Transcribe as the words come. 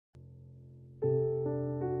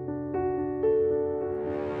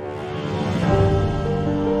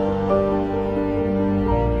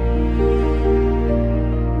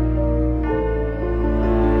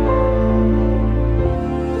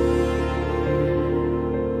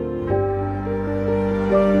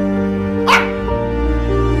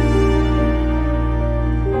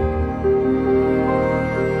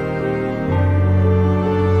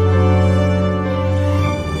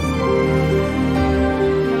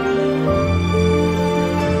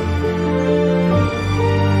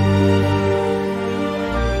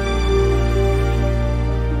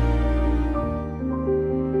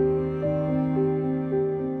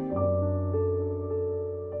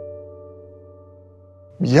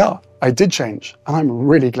yeah, I did change, and I'm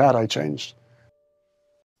really glad I changed.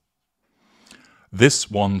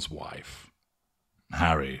 This one's wife.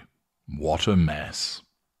 Harry, what a mess.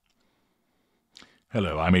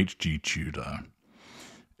 Hello, I'm H.G. Tudor.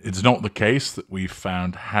 It's not the case that we've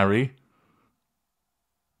found Harry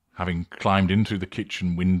having climbed in through the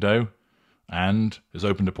kitchen window and has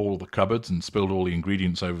opened up all the cupboards and spilled all the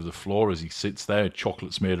ingredients over the floor as he sits there,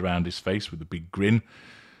 chocolate smeared around his face with a big grin,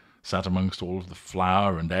 sat amongst all of the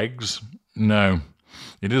flour and eggs. No,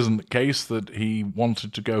 it isn't the case that he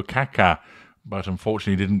wanted to go caca, but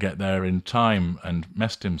unfortunately didn't get there in time and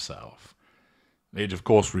messed himself. It, of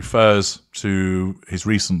course, refers to his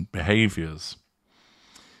recent behaviours.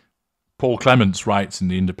 Paul Clements writes in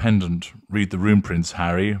The Independent, "Read the room, Prince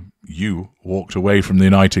Harry. You walked away from the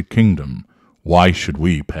United Kingdom. Why should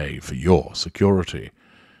we pay for your security?"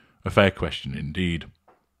 A fair question indeed.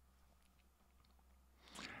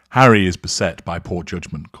 Harry is beset by poor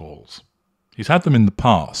judgment calls. He's had them in the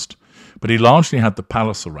past, but he largely had the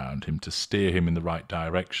palace around him to steer him in the right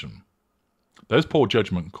direction. Those poor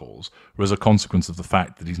judgment calls were as a consequence of the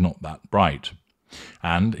fact that he's not that bright,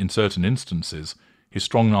 and, in certain instances, his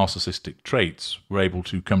strong narcissistic traits were able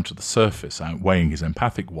to come to the surface, outweighing his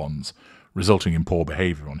empathic ones, resulting in poor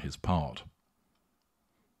behaviour on his part.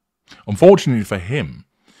 Unfortunately for him,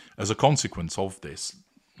 as a consequence of this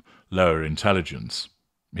lower intelligence,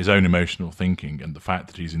 his own emotional thinking, and the fact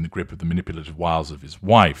that he's in the grip of the manipulative wiles of his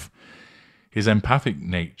wife, his empathic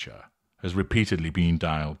nature has repeatedly been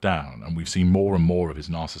dialed down, and we've seen more and more of his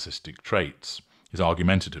narcissistic traits, his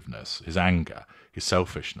argumentativeness, his anger, his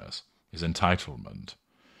selfishness, his entitlement.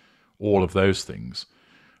 All of those things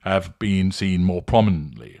have been seen more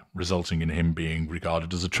prominently, resulting in him being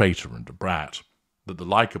regarded as a traitor and a brat. That the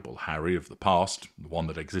likeable Harry of the past, the one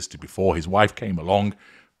that existed before his wife came along,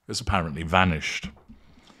 has apparently vanished.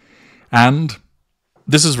 And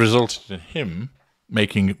this has resulted in him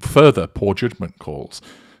making further poor judgment calls.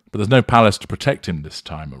 But there's no palace to protect him this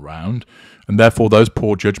time around, and therefore those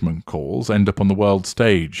poor judgment calls end up on the world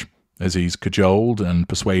stage, as he's cajoled and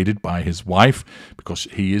persuaded by his wife, because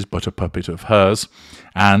he is but a puppet of hers,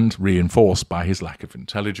 and reinforced by his lack of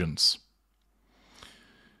intelligence.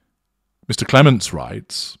 Mr. Clements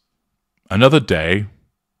writes, "Another day,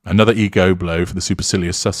 another ego blow for the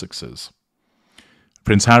supercilious Sussexes.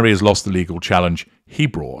 Prince Harry has lost the legal challenge he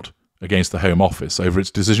brought against the Home Office over its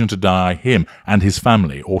decision to deny him and his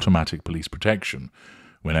family automatic police protection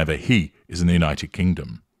whenever he is in the United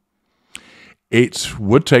Kingdom. It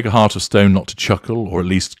would take a heart of stone not to chuckle, or at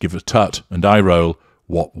least give a tut and eye roll.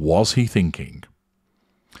 What was he thinking?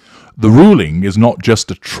 The ruling is not just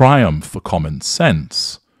a triumph for common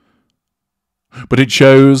sense, but it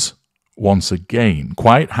shows, once again,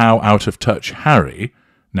 quite how out of touch Harry,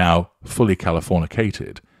 now fully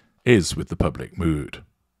Californicated, is with the public mood.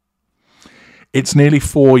 It's nearly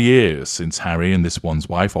 4 years since Harry and this one's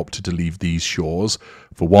wife opted to leave these shores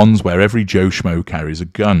for ones where every Joe Schmo carries a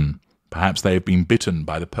gun. Perhaps they have been bitten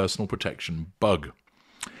by the personal protection bug.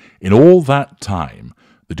 In all that time,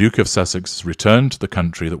 the Duke of Sussex has returned to the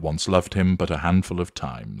country that once loved him but a handful of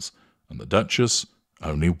times, and the Duchess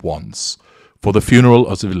only once, for the funeral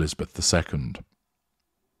of Elizabeth II.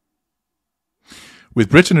 With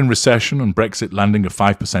Britain in recession and Brexit landing a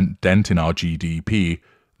 5% dent in our GDP,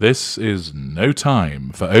 this is no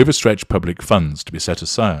time for overstretched public funds to be set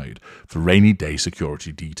aside for rainy day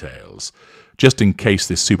security details, just in case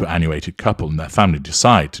this superannuated couple and their family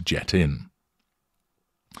decide to jet in.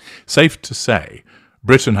 Safe to say,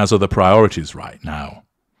 Britain has other priorities right now.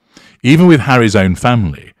 Even with Harry's own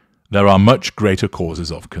family, there are much greater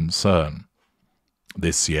causes of concern.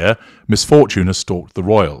 This year, misfortune has stalked the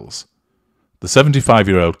royals. The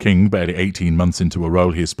 75-year-old king, barely 18 months into a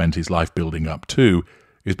role he has spent his life building up to,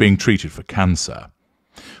 is being treated for cancer.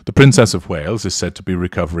 The Princess of Wales is said to be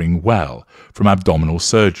recovering well from abdominal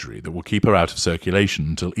surgery that will keep her out of circulation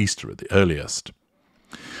until Easter at the earliest.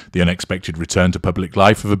 The unexpected return to public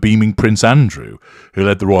life of a beaming Prince Andrew, who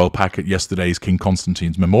led the royal pack at yesterday's King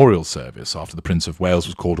Constantine's memorial service after the Prince of Wales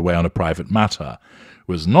was called away on a private matter,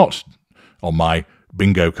 was not on my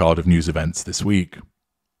bingo card of news events this week.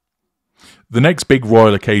 The next big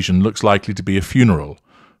royal occasion looks likely to be a funeral.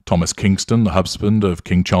 Thomas Kingston, the husband of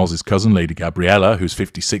King Charles's cousin, Lady Gabriella, who's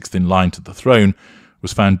 56th in line to the throne,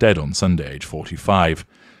 was found dead on Sunday, aged 45.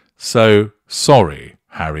 So, sorry,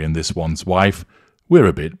 Harry and this one's wife, we're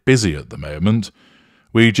a bit busy at the moment.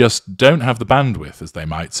 We just don't have the bandwidth, as they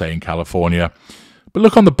might say in California. But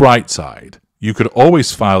look on the bright side. You could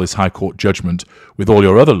always file this High Court judgment with all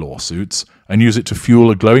your other lawsuits and use it to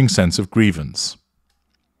fuel a glowing sense of grievance.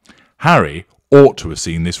 Harry ought to have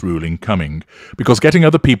seen this ruling coming, because getting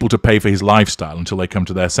other people to pay for his lifestyle until they come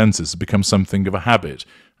to their senses has become something of a habit.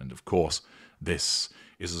 And of course, this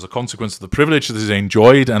is as a consequence of the privilege that he's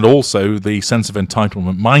enjoyed and also the sense of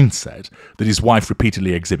entitlement mindset that his wife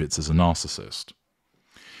repeatedly exhibits as a narcissist.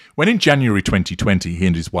 When in January 2020 he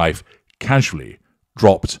and his wife casually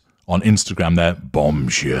dropped on Instagram their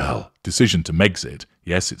bombshell decision to Megxit,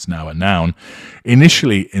 yes, it's now a noun,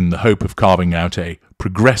 initially in the hope of carving out a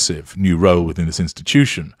progressive new role within this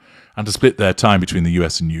institution, and to split their time between the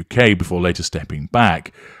US and UK before later stepping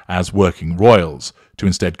back as working royals to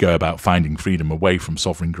instead go about finding freedom away from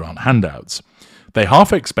sovereign grant handouts, they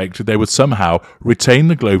half expected they would somehow retain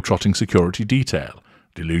the globe-trotting security detail,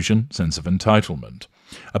 delusion, sense of entitlement.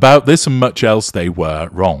 About this and much else they were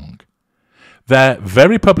wrong. Their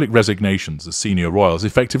very public resignations as senior royals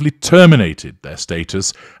effectively terminated their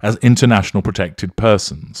status as international protected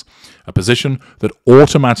persons, a position that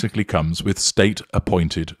automatically comes with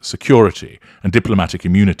state-appointed security and diplomatic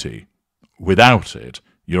immunity. Without it,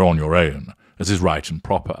 you're on your own, as is right and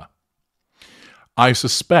proper. I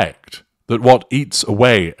suspect that what eats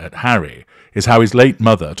away at Harry is how his late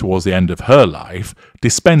mother, towards the end of her life,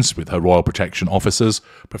 dispensed with her royal protection officers,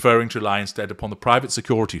 preferring to rely instead upon the private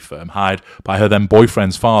security firm hired by her then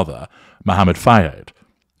boyfriend's father, Mohammed Fayed,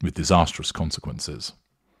 with disastrous consequences.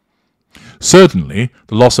 Certainly,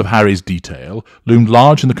 the loss of Harry's detail loomed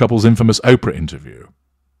large in the couple's infamous Oprah interview.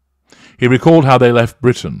 He recalled how they left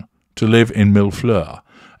Britain to live in Millefleur,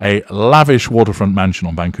 a lavish waterfront mansion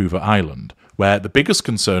on Vancouver Island, where the biggest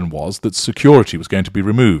concern was that security was going to be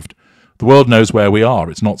removed. The world knows where we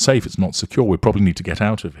are. It's not safe. It's not secure. We probably need to get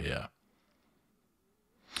out of here.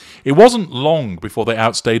 It wasn't long before they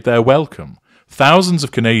outstayed their welcome. Thousands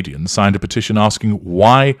of Canadians signed a petition asking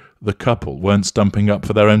why the couple weren't stumping up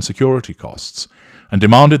for their own security costs and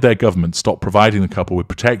demanded their government stop providing the couple with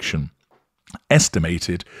protection,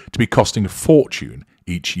 estimated to be costing a fortune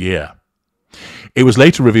each year. It was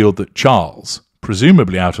later revealed that Charles,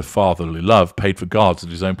 presumably out of fatherly love, paid for guards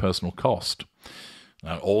at his own personal cost.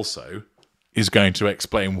 Now, also is going to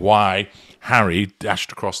explain why Harry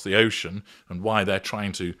dashed across the ocean and why they're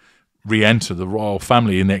trying to re-enter the royal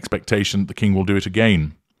family in the expectation that the king will do it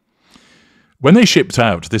again. When they shipped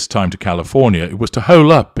out, this time to California, it was to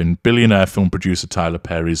hole up in billionaire film producer Tyler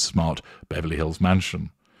Perry's smart Beverly Hills mansion,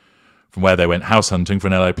 from where they went house hunting for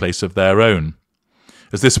an LA place of their own.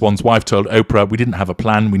 As this one's wife told Oprah, "We didn't have a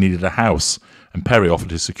plan, we needed a house," and Perry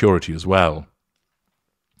offered his security as well.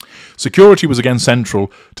 Security was again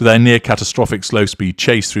central to their near-catastrophic slow-speed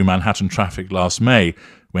chase through Manhattan traffic last May,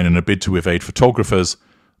 when in a bid to evade photographers,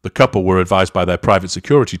 the couple were advised by their private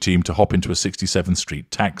security team to hop into a 67th Street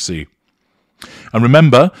taxi. And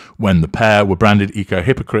remember when the pair were branded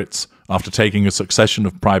eco-hypocrites after taking a succession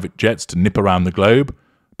of private jets to nip around the globe?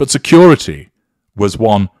 But security was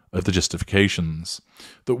one of the justifications.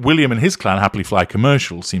 That William and his clan happily fly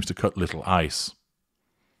commercial seems to cut little ice.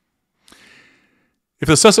 If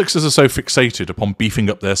the Sussexes are so fixated upon beefing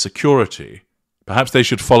up their security, perhaps they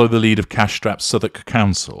should follow the lead of cash-strapped Southwark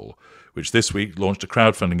Council, which this week launched a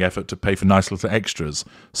crowdfunding effort to pay for nice little extras,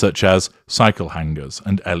 such as cycle hangers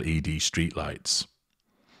and LED streetlights.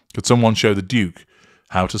 Could someone show the Duke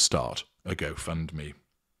how to start a GoFundMe?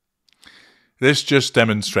 This just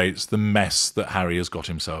demonstrates the mess that Harry has got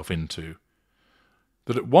himself into.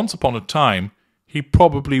 That at once upon a time, he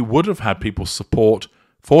probably would have had people's support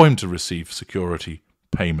for him to receive security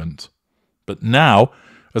payment. But now,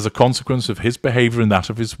 as a consequence of his behaviour and that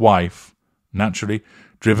of his wife, naturally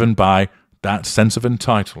driven by that sense of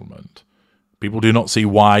entitlement, people do not see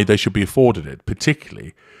why they should be afforded it,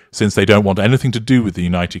 particularly since they don't want anything to do with the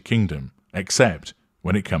United Kingdom, except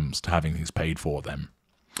when it comes to having things paid for them.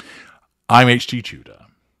 I'm H.G. Tudor.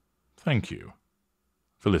 Thank you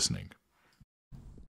for listening.